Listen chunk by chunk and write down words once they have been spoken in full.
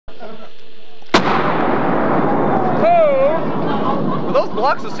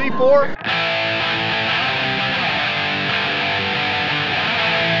blocks of C4?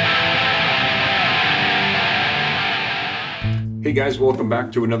 Hey guys, welcome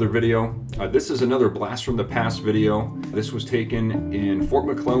back to another video. This is another blast from the past video. This was taken in Fort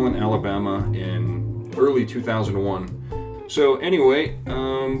McClellan, Alabama in early 2001. So anyway,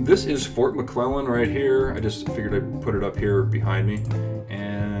 this is Fort McClellan right here. I just figured I'd put it up here behind me.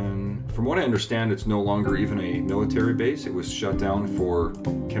 And from what I understand, it's no longer even a military base. It was shut down for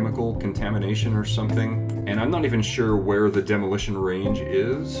chemical contamination or something. And I'm not even sure where the demolition range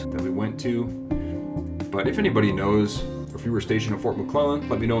is that we went to. But if anybody knows, if you were stationed at Fort McClellan,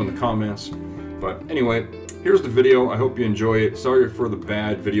 let me know in the comments. But anyway, here's the video. I hope you enjoy it. Sorry for the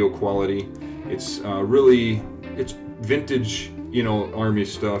bad video quality. It's it's vintage, you know, Army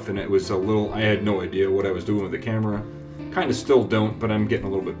stuff, and it was a little, I had no idea what I was doing with the camera. Kind of still don't, but I'm getting a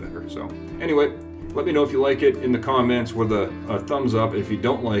little bit better. So anyway, let me know if you like it in the comments with a thumbs up. If you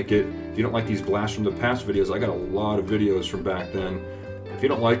don't like it, if you don't like these blast from the past videos, I got a lot of videos from back then. If you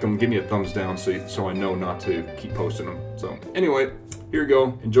don't like them, give me a thumbs down so I know not to keep posting them. So anyway, here you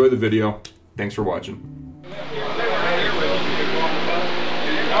go. Enjoy the video. Thanks for watching.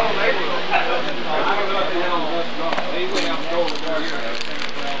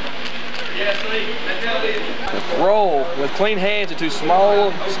 Roll with clean hands into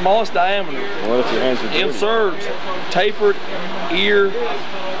smallest diameter. What if your hands are dirty? Insert tapered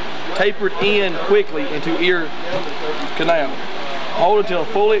in quickly into ear canal. Hold until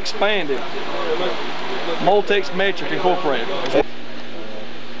fully expanded. Multex metric incorporated.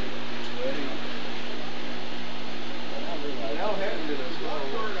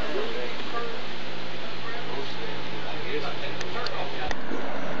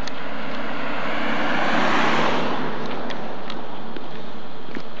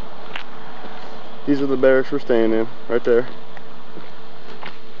 These are the barracks we're staying in, right there.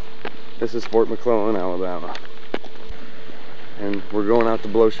 This is Fort McClellan, Alabama. And we're going out to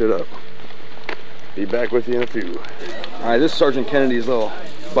blow shit up. Be back with you in a few. Alright, this is Sergeant Kennedy's little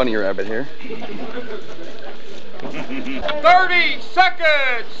bunny rabbit here. 30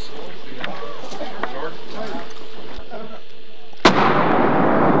 seconds!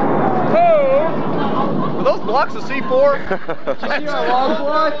 Oh! Were those blocks of C4? Did you see our long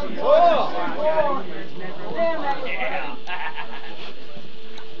fly? Oh!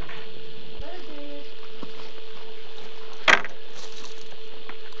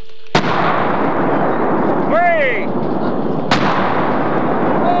 Three, 4.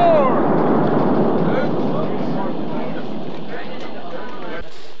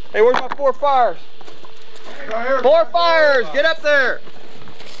 Hey, where's my 4 fires? Right here. 4 fires, get up there.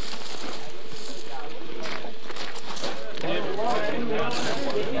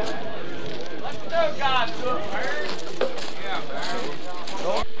 Let's go, guys.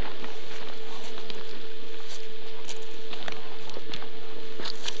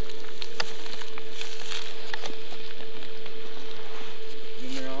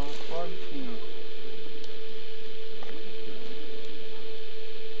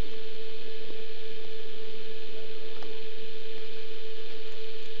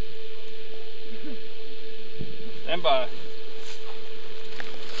 Stand by.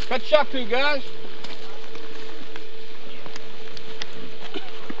 Cut shot two, guys.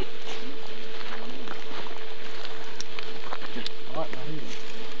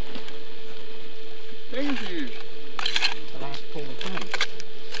 Thank you. Pull the thing.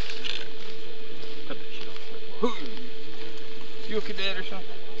 Cut that shit off. You a cadet or something?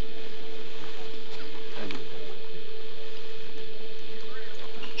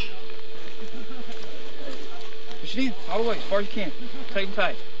 Push it in, all the way, as far as you can. Tight and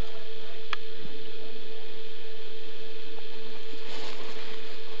tight.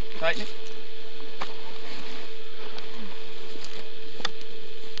 Tighten it.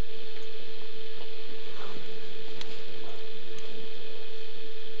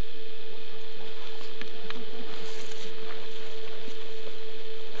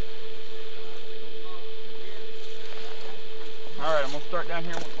 All right, I'm gonna start down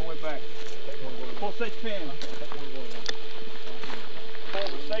here and work my way back. Pull safety pin. Pull the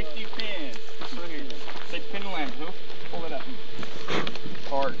safety pin. Right here. Safety pin and land. Pull it up.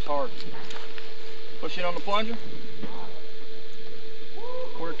 Hard, it's hard. Push it on the plunger.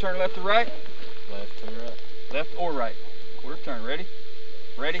 Quarter turn left to right. Left to right. Left or right. Quarter turn. Ready?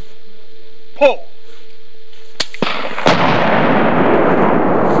 Ready? Pull!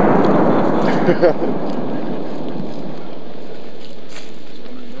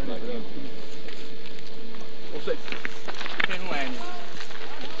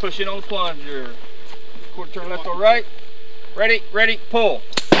 Push it on the plunger. Quarter turn left or right. Ready, ready, pull.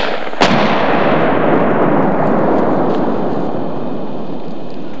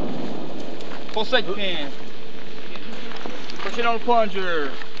 Pull safety pin. Push it on the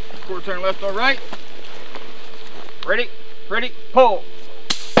plunger. Quarter turn left or right. Ready, ready, pull.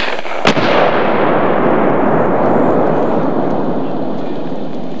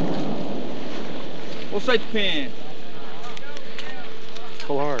 Pull safety pin.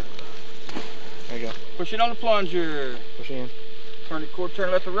 Pull hard. There you go. Push it on the plunger. Push in. Turn the quarter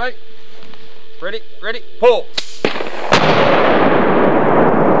turn left or right. Ready, ready, pull.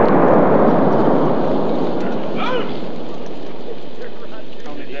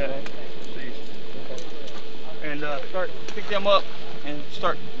 And start pick them up and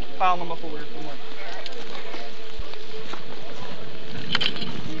start piling them up over here somewhere.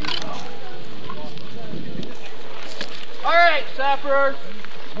 All right, sappers.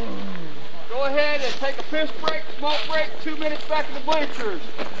 Go ahead and take a piss break, smoke break, 2 minutes back in the bleachers.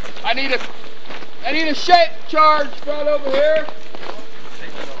 I need a shape charge right over here.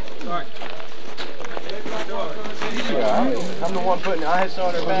 All right. I'm the one putting the ice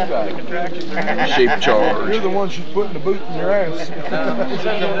on her back with the contraction. Shape charge. You're the one she's putting the boot in your ass.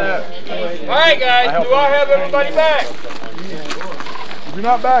 All right, guys. Do I have everybody back? If you're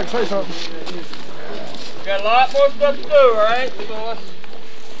not back, say something. Got a lot more stuff to do. All right. So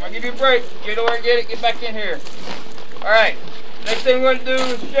I'll give you a break. Get over and get it. Get back in here. All right. Next thing we're going to do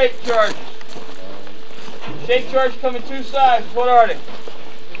is shape charges. Shape charges come in two sizes. What are they?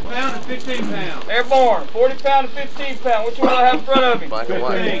 1 pound and 15 pounds. Airborne, 40 pound and 15 pound. Which one do I have in front of me?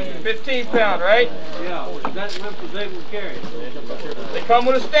 15 pound, right? Yeah, that's what was able to carry. They come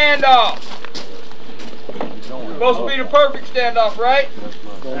with a standoff. Supposed to be the perfect standoff, right?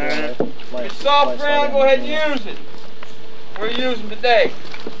 If it's soft ground, go ahead and use it. We're using today.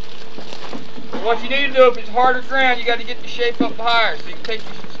 What you need to do, if it's harder ground, you got to get the shape up higher. So you can take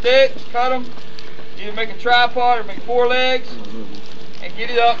your sticks, cut them, either make a tripod or make 4 legs, and get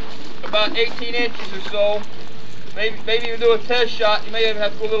it up about 18 inches or so. Maybe even do a test shot. You may even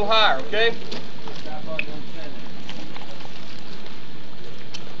have to go a little higher, okay?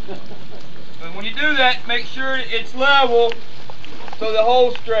 But when you do that, make sure it's level so the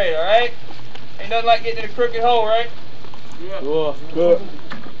hole's straight, all right? Ain't nothing like getting in a crooked hole, right? Yeah. Good.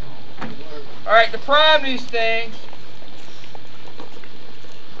 All right, to prime these things,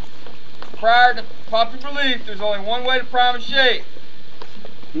 prior to pumping relief, there's only one way to prime a shape.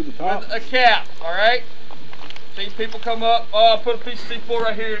 Do the top. With a cap, all right? See people come up, oh, I'll put a piece of C4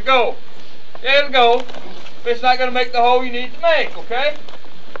 right here to go. Yeah, it'll go, but it's not going to make the hole you need to make, okay?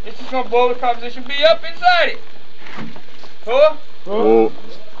 It's just going to blow the composition B up inside it. Cool? Oh.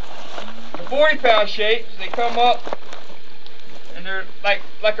 The 40 pound shapes, they come up and they're like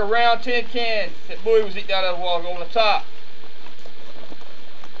a round tin can that Bowie was eating out of the wall on the top.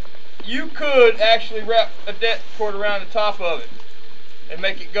 You could actually wrap a det cord around the top of it and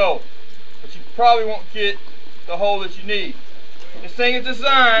make it go, but you probably won't get the hole that you need. This thing is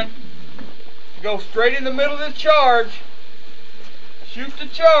designed to go straight in the middle of the charge, shoot the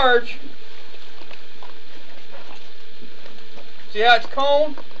charge. See how it's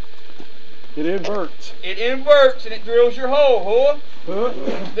coned? It inverts. It inverts and it drills your hole, huh? Huh?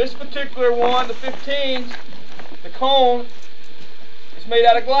 This particular one, the 15s, the cone is made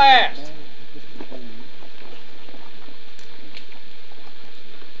out of glass.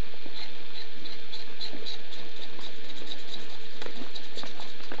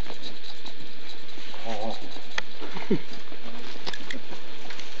 You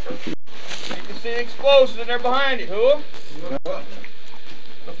can see the explosives in there behind it, huh?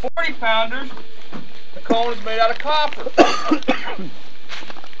 The 40 pounders, the cone is made out of copper.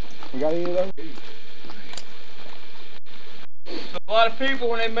 We got any of those? So a lot of people,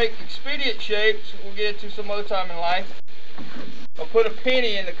 when they make expedient shapes, we'll get into some other time in life, they'll put a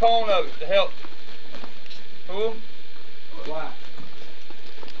penny in the cone of it to help. Who? Why?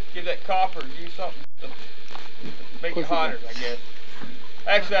 Give that copper, give you something to make it hotter, I guess.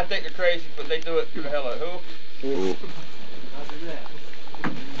 Actually, I think they're crazy, but they do it for the hell of it. Who?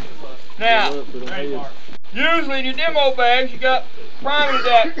 Now, usually in your demo bags, you got priming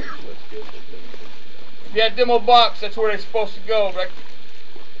that. If you had a demo box, that's where they're supposed to go. Like,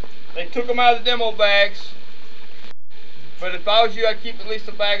 they took them out of the demo bags, but if I was you, I'd keep at least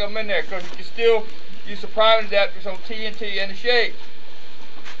a bag of them in there because you can still use the priming adapters on TNT and the shapes.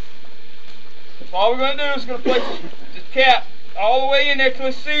 So all we're going to do is going to place this cap all the way in there till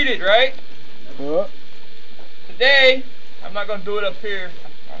it's seated, right? Today, I'm not going to do it up here.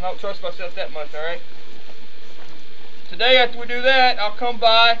 I don't trust myself that much, all right? Today, after we do that, I'll come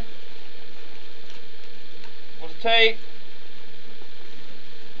by with a tape,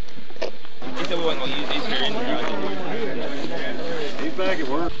 said we wasn't going to use these here anyway. He's back at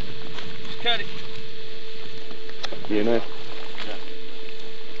work. Just cut it. You know.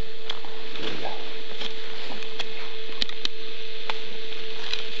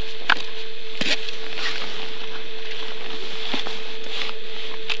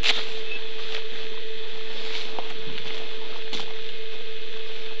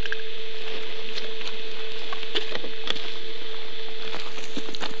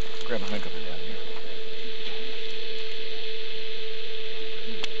 Grab a hunk of it down here.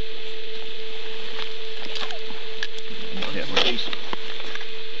 Yeah,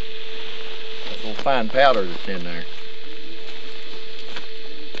 that little fine powder that's in there.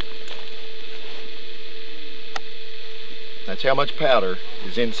 That's how much powder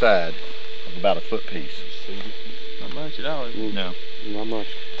is inside of about a foot piece. Not much at all. No, Not much.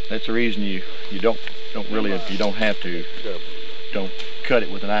 that's the reason you don't really, if you don't have to, don't cut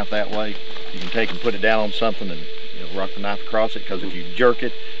it with a knife that way. You can take and put it down on something and rock the knife across it, because if you jerk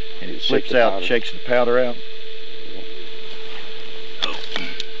it and it slips out, shakes the powder out,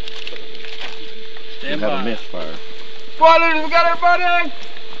 you'll have a misfire. Squad leaders, we got everybody?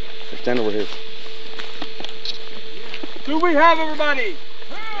 Stand over here. Do we have everybody?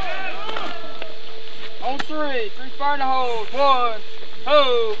 On three. Three fire in the hose. 1,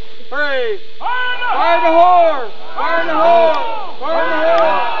 2, 3. Fire in the hose! Fire in the hose! Fire in the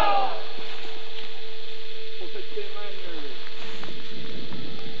hose! We'll take the lanyard.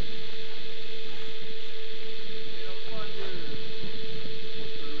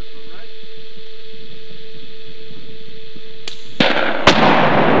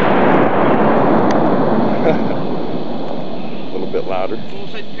 A little bit louder. Full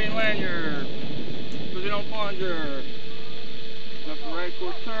safety pin lanyard. Put it on plunger. Left to right,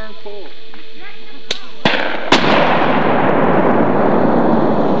 quarter turn, pull.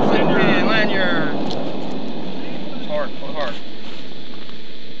 Safety pin lanyard. It's hard, pull hard.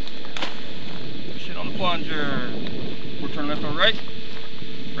 Push it on the plunger. Quarter turn left to right.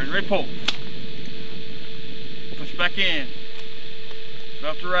 Ready, pull. Push it back in.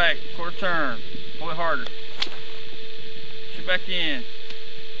 Left to right, quarter turn. Pull it harder. Push it back in.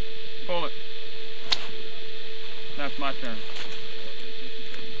 Pull it. Now it's my turn.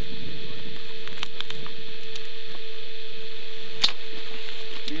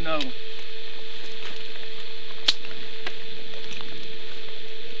 Do another one.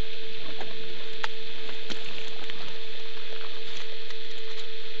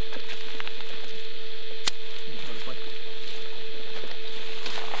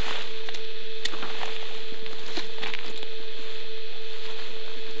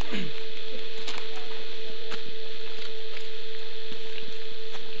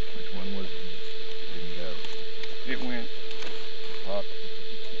 It went hot.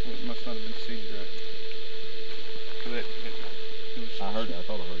 It must not have been seeded right. So it was, I heard it. I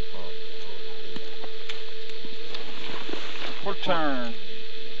thought I heard it pop. quarter turn.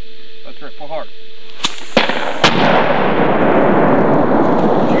 That's right, pull hard.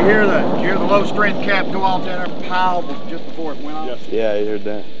 Did you hear the low strength cap go off down there? Pow! Just before it went off. Yes. Yeah, I heard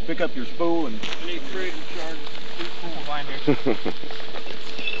that. Pick up your spool and. I need creative charge. Behind here.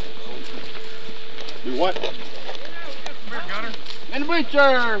 Do what? Come here, Gunner. In the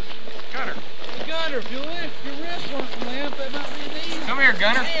bleachers. Gunner. Gunner, if you lift your wrist one from lamp, that might be an easy. Come here,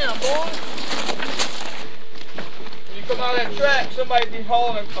 Gunner. Damn, boy. When you come out of that track, somebody be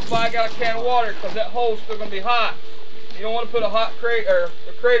hauling a 5-gallon can of water, because that hole's still going to be hot. You don't want to put a hot crate or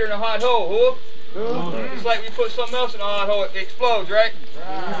a crater in a hot hole, It's like we put something else in a hot hole, it explodes, right?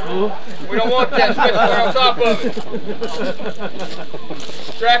 We don't want that, especially on top of it.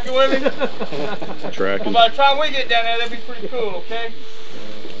 Tracking with me? Tracking. Well, by the time we get down there, that'll be pretty cool, okay?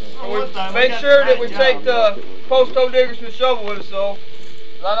 Make sure that we take the post hole diggers and the shovel with us, though.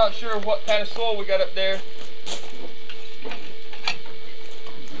 I'm not sure what kind of soil we got up there.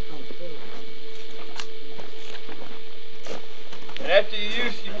 And after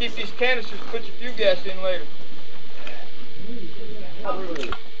you keep these canisters, put your fuel gas in later.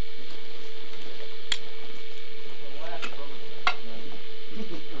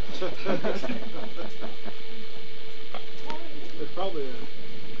 There's probably a...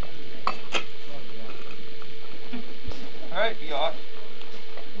 Alright, be alright.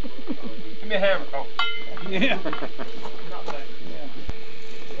 Give me a hammer. Oh. Yeah.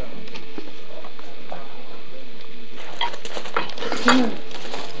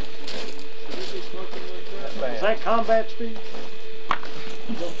 Is that combat speed?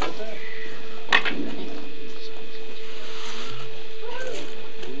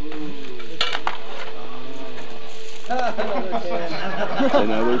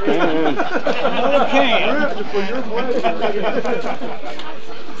 Another can. Another can.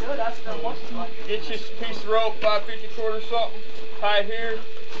 Get you a piece of rope, 5/50 cord or something, tie it here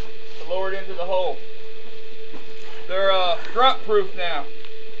to lower it into the hole. They're grunt proof now.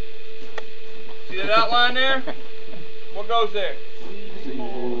 See that outline there? What goes there?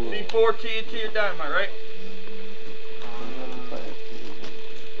 C4, TNT, or dynamite, right?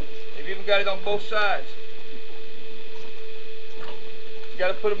 They've even got it on both sides. You got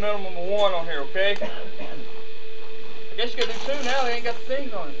to put a minimum of 1 on here, okay? I guess you got to do 2 now. They ain't got the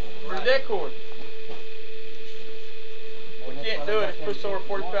things on it for the deck cord. We can't do it. It's pushed over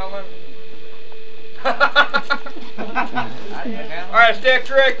 40-pound limit. Alright, stack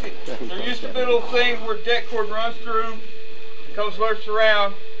corrected. There used to be a little thing where deck cord runs through, comes lurched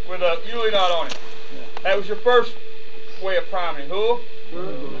around with a Uli knot on it. That was your first way of priming. Who?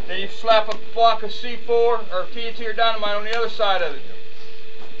 Then you slap a block of C4 or TNT or dynamite on the other side of it.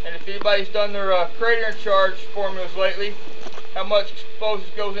 And if anybody's done their crater and charge formulas lately, how much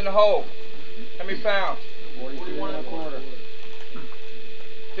explosives goes in the hole? How many pounds? 41 1/4.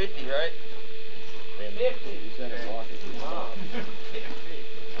 50, right? 50.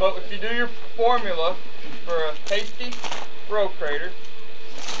 But if you do your formula for a hasty row crater,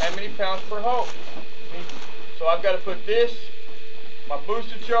 how many pounds per hole? So I've got to put this, my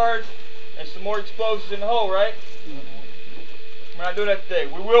boosted charge, and some more explosives in the hole, right? We're not doing that today.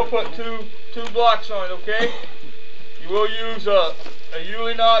 We will put two blocks on it, okay? You will use a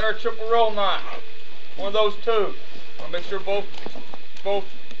Uli knot or a triple roll knot. One of those two. I want to make sure both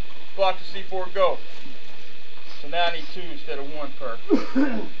blocks of C4 go. So now I need 2 instead of 1 per.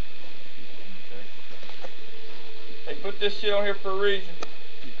 They put this shit on here for a reason.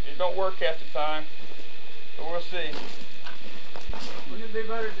 It don't work half the time, but we'll see. Wouldn't it be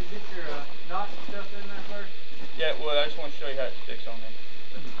better to get your knot and stuff in there first? Yeah, it would. I just want to show you how it sticks on there.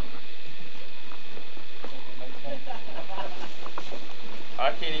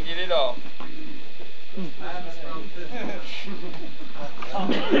 I can't even get it off. That's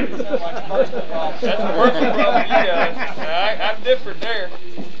a personal problem with you guys. I'm different there.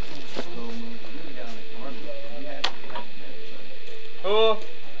 Oh,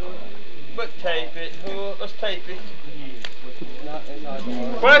 but tape it. Oh, let's tape it.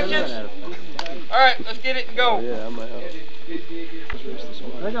 Questions? All right, let's get it and go. Yeah, I might help.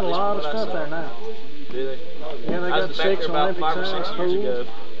 They got a lot of stuff there now. Do they? Yeah, they got 6 about Olympic 5 or 6 years ago.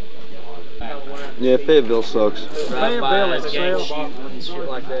 Yeah, Fayetteville sucks. Fayetteville itself, Shit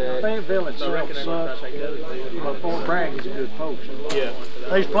like that. Fayetteville itself sucks, but Fort Bragg is a good post. Yeah.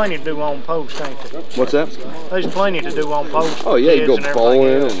 There's plenty to do on post, ain't there? What's that? There's plenty to do on post. Oh yeah, you go Kids and bowling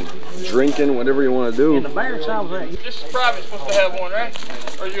everything else. and drinking, whatever you want to In the do. barracks I was at, This is private supposed to have one, right?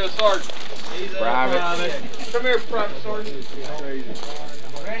 Or are you a sergeant? Private. Come here, private sergeant. Randy,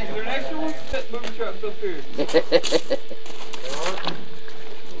 is there an extra one? Set moving trucks up here.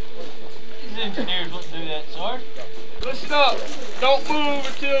 These engineers wouldn't do that, Sarge. Listen up. Don't move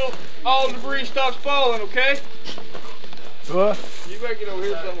until all debris stops falling, okay? what? You better get over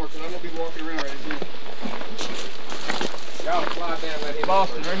here somewhere, because I'm going to be walking around right here. Y'all slide down right here.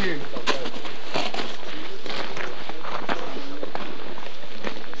 Boston, right here.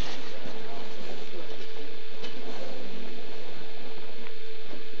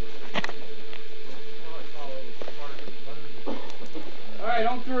 Alright,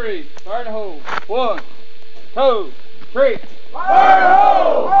 on 3. Fire in the hole. 1, 2, 3. Fire in the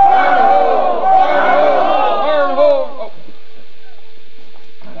hole! Fire in the hole! Fire in the hole! Fire in the hole! Oh.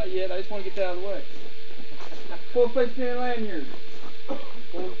 Not yet, I just want to get that out of the way. Full safety pin and lanyard.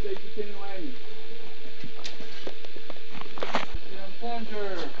 Full safety pin and lanyard. Down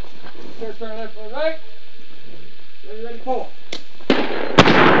plunger. Turn left or right. Ready, pull.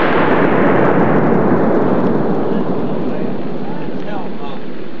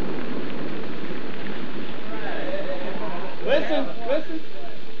 Listen.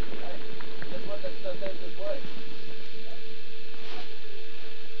 That's what that stuff does this way.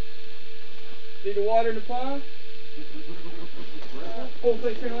 See the water in the pond? Full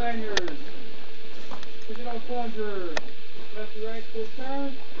safety pin lanyard. Push it on plunger. Left to right, full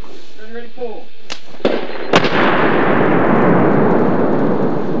turn. Ready, pull.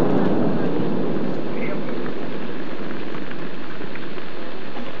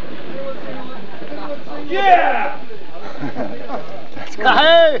 Yeah!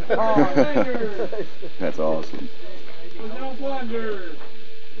 Hey! That's awesome. Push it on plunger.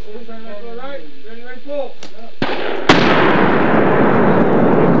 Full turn left to right. Ready, pull.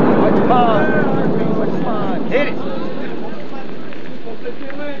 Come on, hit it! Full safety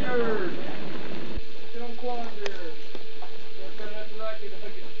pin lanyard. Push it on plunger.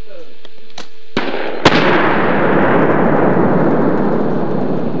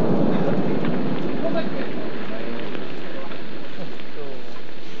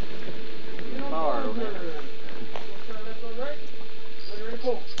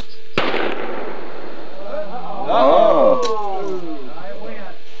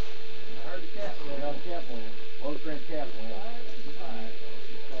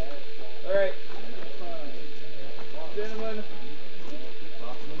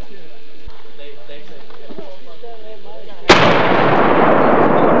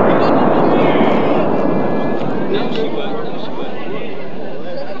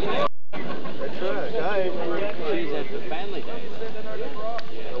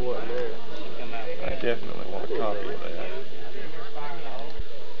 Definitely want a copy of that.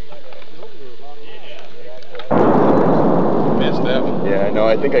 Missed that one. Yeah, I know.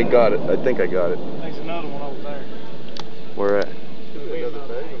 I think I got it. I think I got it. There's another one over there. Where at?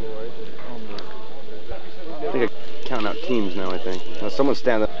 I think I count out teams now, I think. Now someone's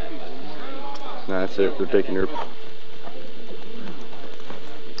standing up. Nah, that's it. They're taking your...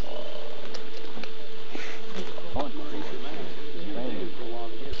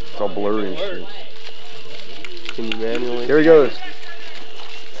 It's all blurry and shit. Can you manually? Here he goes.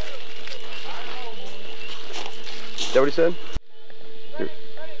 Is that what he said?